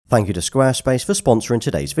Thank you to Squarespace for sponsoring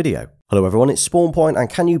today's video. Hello everyone, it's SpawnPoiint, and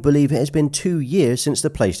can you believe it has been 2 years since the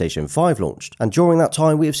PlayStation 5 launched? And during that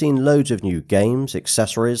time we have seen loads of new games,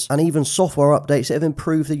 accessories, and even software updates that have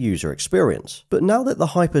improved the user experience. But now that the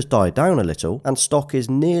hype has died down a little, and stock is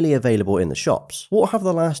nearly available in the shops, what have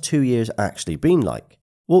the last 2 years actually been like?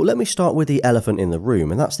 Well, let me start with the elephant in the room,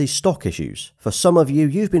 and that's the stock issues. For some of you,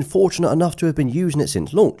 you've been fortunate enough to have been using it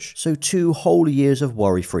since launch, so 2 whole years of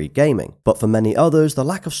worry-free gaming. But for many others, the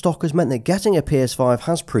lack of stock has meant that getting a PS5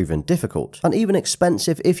 has proven difficult, and even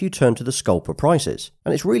expensive if you turn to the scalper prices.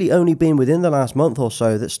 And it's really only been within the last month or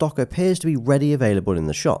so that stock appears to be ready available in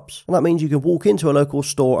the shops. And that means you can walk into a local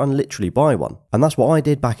store and literally buy one. And that's what I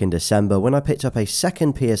did back in December when I picked up a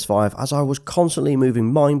second PS5 as I was constantly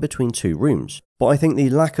moving mine between 2 rooms. But I think the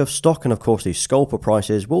lack of stock and of course these scalper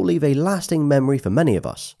prices will leave a lasting memory for many of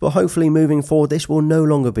us. But hopefully moving forward this will no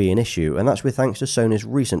longer be an issue, and that's with thanks to Sony's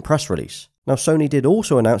recent press release. Now Sony did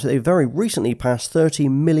also announce that they very recently passed 30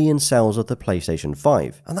 million sales of the PlayStation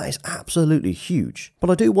 5, and that is absolutely huge. But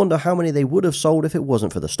I do wonder how many they would have sold if it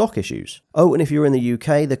wasn't for the stock issues. Oh, and if you're in the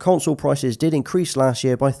UK, the console prices did increase last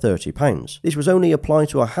year by £30. This was only applied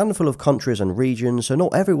to a handful of countries and regions, so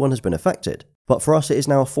not everyone has been affected. But for us it is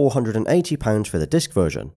now £480 for the disc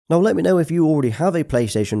version. Now let me know if you already have a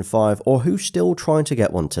PlayStation 5 or who's still trying to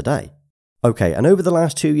get one today. Okay, and over the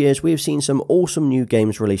last 2 years we have seen some awesome new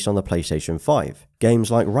games released on the PlayStation 5. Games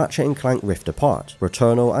like Ratchet & Clank Rift Apart,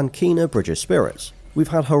 Returnal and Kena Bridge of Spirits. We've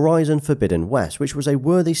had Horizon Forbidden West, which was a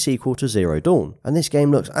worthy sequel to Zero Dawn, and this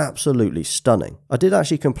game looks absolutely stunning. I did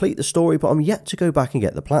actually complete the story, but I'm yet to go back and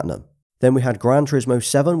get the platinum. Then we had Gran Turismo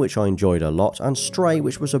 7, which I enjoyed a lot, and Stray,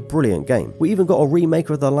 which was a brilliant game. We even got a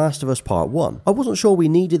remake of The Last of Us Part 1. I wasn't sure we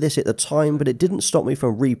needed this at the time, but it didn't stop me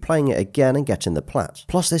from replaying it again and getting the plat.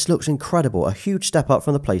 Plus this looks incredible, a huge step up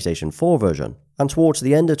from the PlayStation 4 version. And towards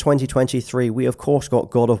the end of 2023, we of course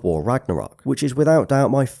got God of War Ragnarok, which is without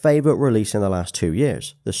doubt my favourite release in the last 2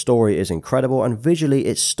 years. The story is incredible and visually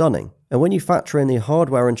it's stunning. And when you factor in the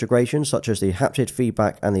hardware integration such as the haptic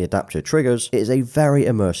feedback and the adaptive triggers, it is a very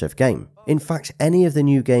immersive game. In fact, any of the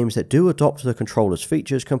new games that do adopt the controller's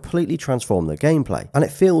features completely transform the gameplay, and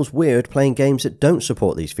it feels weird playing games that don't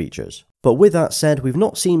support these features. But with that said, we've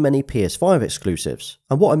not seen many PS5 exclusives,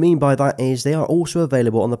 and what I mean by that is they are also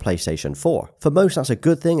available on the PlayStation 4. For most that's a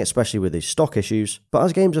good thing, especially with these stock issues, but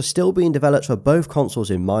as games are still being developed for both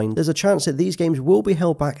consoles in mind, there's a chance that these games will be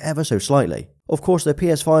held back ever so slightly. Of course the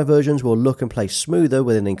PS5 versions will look and play smoother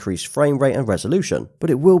with an increased frame rate and resolution,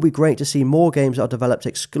 but it will be great to see more games that are developed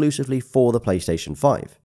exclusively for the PlayStation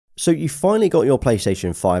 5. So you finally got your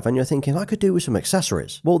PlayStation 5 and you're thinking, I could do with some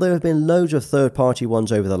accessories. Well, there have been loads of third-party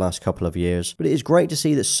ones over the last couple of years, but it is great to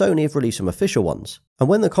see that Sony have released some official ones. And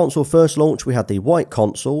when the console first launched, we had the white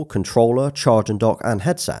console, controller, charge and dock and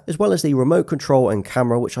headset, as well as the remote control and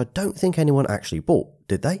camera, which I don't think anyone actually bought,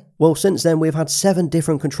 did they? Well, since then we've had 7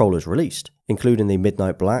 different controllers released, including the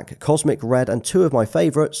Midnight Black, Cosmic Red and 2 of my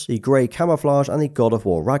favourites, the Grey Camouflage and the God of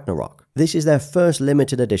War Ragnarok. This is their first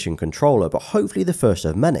limited edition controller, but hopefully the first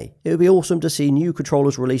of many. It would be awesome to see new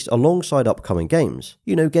controllers released alongside upcoming games.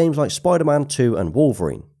 You know, games like Spider-Man 2 and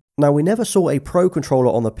Wolverine. Now, we never saw a Pro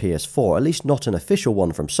controller on the PS4, at least not an official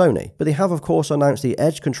one from Sony, but they have of course announced the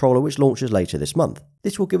Edge controller, which launches later this month.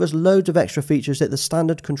 This will give us loads of extra features that the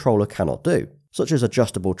standard controller cannot do, such as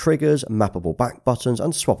adjustable triggers, mappable back buttons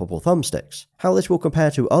and swappable thumbsticks. How this will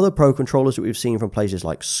compare to other Pro controllers that we've seen from places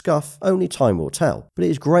like Scuf, only time will tell, but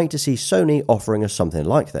it is great to see Sony offering us something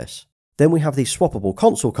like this. Then we have the swappable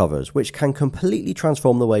console covers, which can completely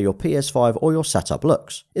transform the way your PS5 or your setup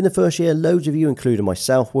looks. In the first year, loads of you, including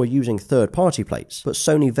myself, were using third-party plates, but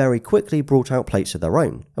Sony very quickly brought out plates of their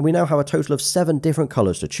own, and we now have a total of 7 different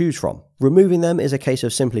colours to choose from. Removing them is a case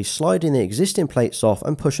of simply sliding the existing plates off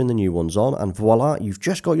and pushing the new ones on, and voila, you've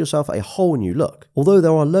just got yourself a whole new look. Although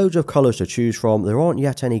there are loads of colours to choose from, there aren't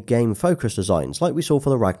yet any game-focused designs like we saw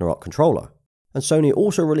for the Ragnarok controller. And Sony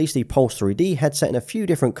also released the Pulse 3D headset in a few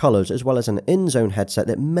different colours, as well as an in-zone headset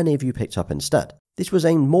that many of you picked up instead. This was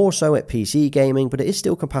aimed more so at PC gaming, but it is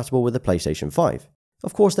still compatible with the PlayStation 5.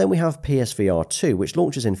 Of course, then we have PSVR 2, which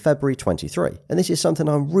launches in February 23, and this is something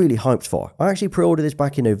I'm really hyped for. I actually pre-ordered this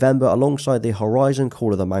back in November alongside the Horizon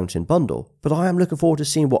Call of the Mountain bundle, but I am looking forward to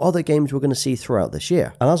seeing what other games we're going to see throughout this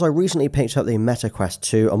year. And as I recently picked up the Meta Quest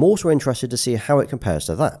 2, I'm also interested to see how it compares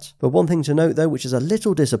to that. But one thing to note though, which is a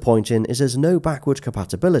little disappointing, is there's no backwards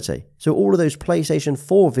compatibility, so all of those PlayStation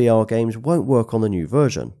 4 VR games won't work on the new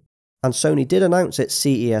version. And Sony did announce at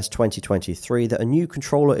CES 2023 that a new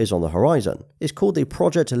controller is on the horizon. It's called the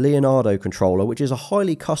Project Leonardo controller, which is a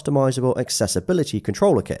highly customizable accessibility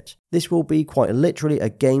controller kit. This will be quite literally a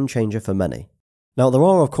game changer for many. Now there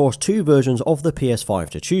are of course two versions of the PS5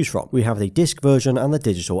 to choose from. We have the disc version and the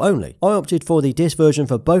digital only. I opted for the disc version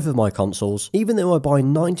for both of my consoles, even though I buy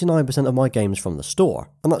 99% of my games from the store.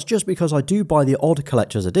 And that's just because I do buy the odd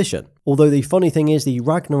collector's edition. Although the funny thing is the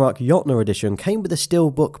Ragnarok Jotnar edition came with a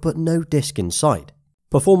steelbook but no disc inside.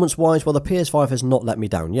 Performance-wise, well, the PS5 has not let me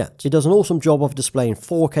down yet. It does an awesome job of displaying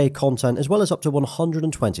 4K content as well as up to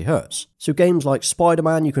 120Hz. So games like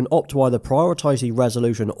Spider-Man, you can opt to either prioritise the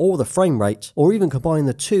resolution or the frame rate, or even combine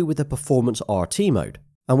the two with the Performance RT mode.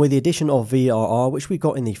 And with the addition of VRR, which we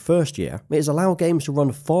got in the first year, it has allowed games to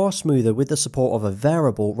run far smoother with the support of a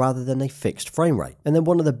variable rather than a fixed frame rate. And then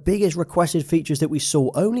one of the biggest requested features that we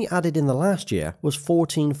saw only added in the last year was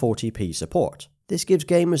 1440p support. This gives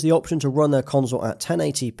gamers the option to run their console at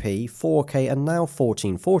 1080p, 4K and now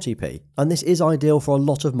 1440p, and this is ideal for a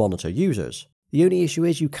lot of monitor users. The only issue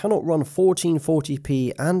is you cannot run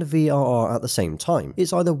 1440p and VRR at the same time.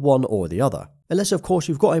 It's either one or the other. Unless of course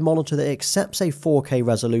you've got a monitor that accepts a 4K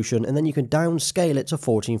resolution and then you can downscale it to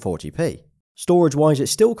 1440p. Storage-wise, it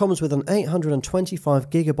still comes with an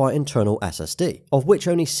 825GB internal SSD, of which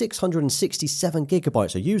only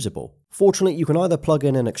 667GB are usable. Fortunately, you can either plug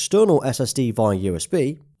in an external SSD via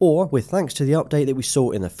USB, or, with thanks to the update that we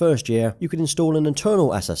saw in the first year, you can install an internal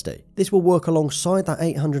SSD. This will work alongside that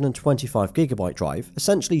 825GB drive,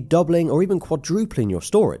 essentially doubling or even quadrupling your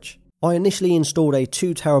storage. I initially installed a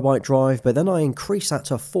 2TB drive, but then I increased that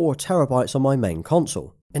to 4TB on my main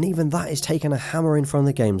console, and even that is taking a hammering from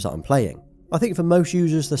the games that I'm playing. I think for most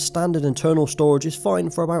users the standard internal storage is fine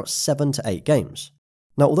for about 7 to 8 games.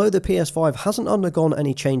 Now although the PS5 hasn't undergone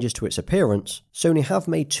any changes to its appearance, Sony have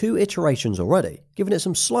made 2 iterations already, giving it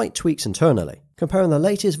some slight tweaks internally. Comparing the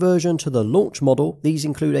latest version to the launch model, these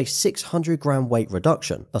include a 600g weight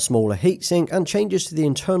reduction, a smaller heatsink and changes to the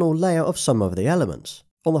internal layout of some of the elements.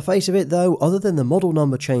 On the face of it though, other than the model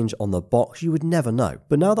number change on the box, you would never know.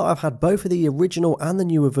 But now that I've had both of the original and the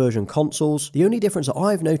newer version consoles, the only difference that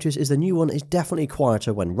I've noticed is the new one is definitely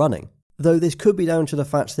quieter when running. Though this could be down to the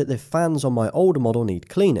fact that the fans on my older model need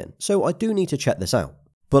cleaning, so I do need to check this out.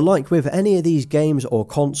 But like with any of these games or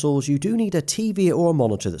consoles, you do need a TV or a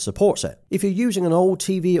monitor that supports it. If you're using an old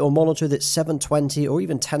TV or monitor that's 720 or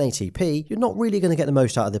even 1080p, you're not really going to get the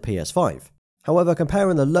most out of the PS5. However,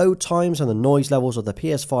 comparing the load times and the noise levels of the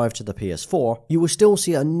PS5 to the PS4, you will still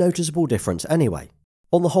see a noticeable difference anyway.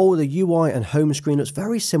 On the whole, the UI and home screen looks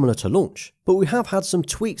very similar to launch, but we have had some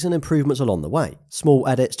tweaks and improvements along the way. Small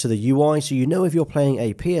edits to the UI so you know if you're playing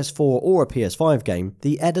a PS4 or a PS5 game,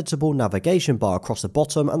 the editable navigation bar across the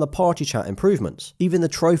bottom and the party chat improvements. Even the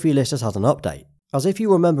trophy list has had an update. As if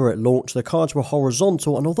you remember at launch, the cards were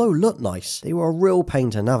horizontal and although looked nice, they were a real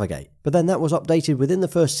pain to navigate. But then that was updated within the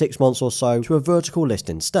first 6 months or so to a vertical list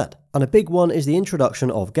instead. And a big one is the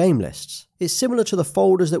introduction of game lists. It's similar to the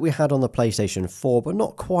folders that we had on the PlayStation 4, but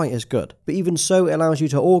not quite as good. But even so, it allows you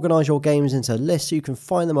to organise your games into lists so you can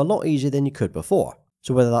find them a lot easier than you could before.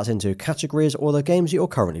 So whether that's into categories or the games that you're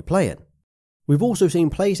currently playing. We've also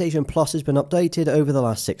seen PlayStation Plus has been updated over the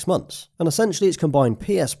last 6 months, and essentially it's combined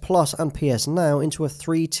PS Plus and PS Now into a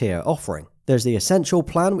 3-tier offering. There's the Essential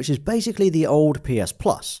plan, which is basically the old PS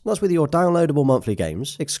Plus. That's with your downloadable monthly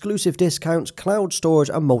games, exclusive discounts, cloud storage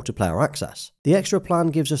and multiplayer access. The Extra plan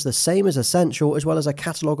gives us the same as Essential as well as a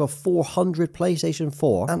catalogue of 400 PlayStation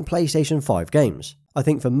 4 and PlayStation 5 games. I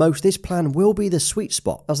think for most this plan will be the sweet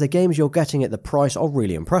spot, as the games you're getting at the price are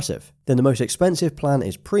really impressive. Then the most expensive plan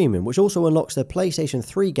is Premium, which also unlocks the PlayStation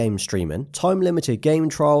 3 game streaming, time-limited game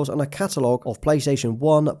trials and a catalogue of PlayStation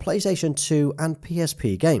 1, PlayStation 2 and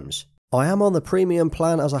PSP games. I am on the Premium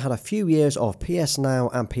plan as I had a few years of PS Now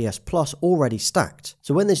and PS Plus already stacked,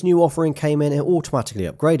 so when this new offering came in it automatically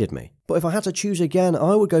upgraded me. But if I had to choose again,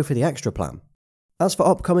 I would go for the Extra plan. As for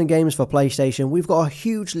upcoming games for PlayStation, we've got a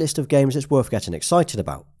huge list of games that's worth getting excited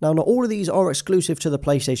about. Now, not all of these are exclusive to the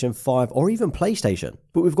PlayStation 5 or even PlayStation,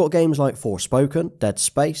 but we've got games like Forspoken, Dead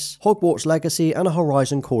Space, Hogwarts Legacy and a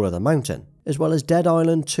Horizon Call of the Mountain, as well as Dead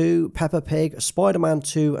Island 2, Peppa Pig, Spider-Man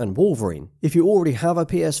 2 and Wolverine. If you already have a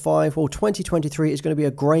PS5, well 2023 is going to be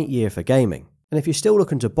a great year for gaming. And if you're still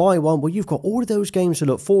looking to buy one, well you've got all of those games to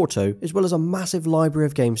look forward to, as well as a massive library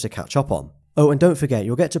of games to catch up on. Oh, and don't forget,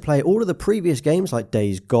 you'll get to play all of the previous games like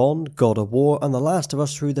Days Gone, God of War and The Last of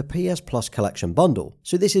Us through the PS Plus Collection bundle.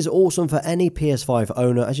 So this is awesome for any PS5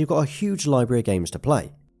 owner as you've got a huge library of games to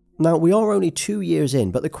play. Now, we are only 2 years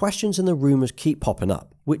in, but the questions and the rumours keep popping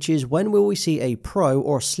up, which is when will we see a Pro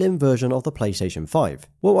or Slim version of the PlayStation 5?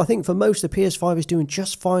 Well, I think for most the PS5 is doing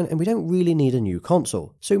just fine and we don't really need a new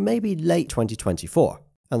console, so maybe late 2024.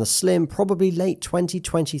 And the Slim probably late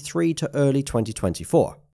 2023 to early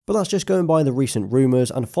 2024. But that's just going by the recent rumours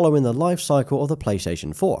and following the life cycle of the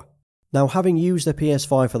PlayStation 4. Now, having used the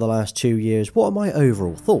PS5 for the last 2 years, what are my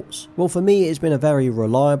overall thoughts? Well, for me, it's been a very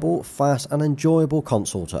reliable, fast and enjoyable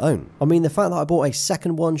console to own. I mean, the fact that I bought a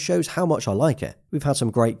second one shows how much I like it. We've had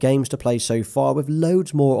some great games to play so far, with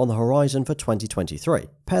loads more on the horizon for 2023.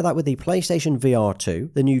 Pair that with the PlayStation VR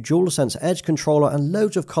 2, the new DualSense Edge controller and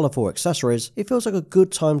loads of colourful accessories, it feels like a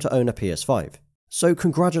good time to own a PS5. So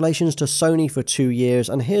congratulations to Sony for 2 years,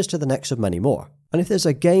 and here's to the next of many more. And if there's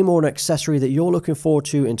a game or an accessory that you're looking forward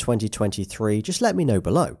to in 2023, just let me know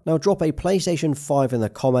below. Now drop a PlayStation 5 in the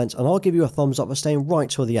comments and I'll give you a thumbs up for staying right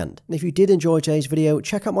till the end. And if you did enjoy today's video,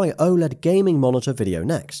 check out my OLED gaming monitor video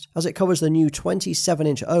next, as it covers the new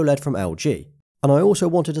 27-inch OLED from LG. And I also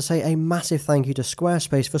wanted to say a massive thank you to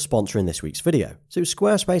Squarespace for sponsoring this week's video. So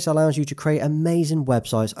Squarespace allows you to create amazing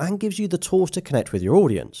websites and gives you the tools to connect with your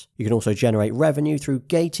audience. You can also generate revenue through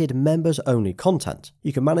gated members-only content.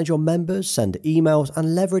 You can manage your members, send emails,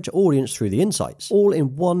 and leverage audience through the insights, all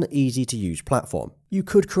in one easy-to-use platform. You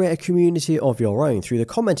could create a community of your own through the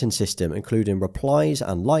commenting system, including replies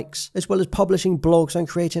and likes, as well as publishing blogs and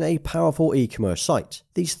creating a powerful e-commerce site.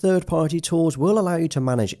 These third-party tools will allow you to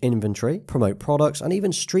manage inventory, promote products, and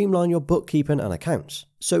even streamline your bookkeeping and accounts.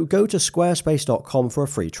 So go to squarespace.com for a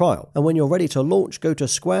free trial, and when you're ready to launch, go to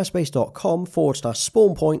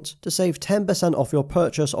squarespace.com/SpawnPoiint to save 10% off your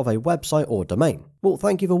purchase of a website or domain. Well,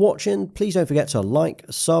 thank you for watching. Please don't forget to like,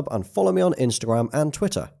 sub, and follow me on Instagram and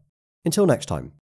Twitter. Until next time.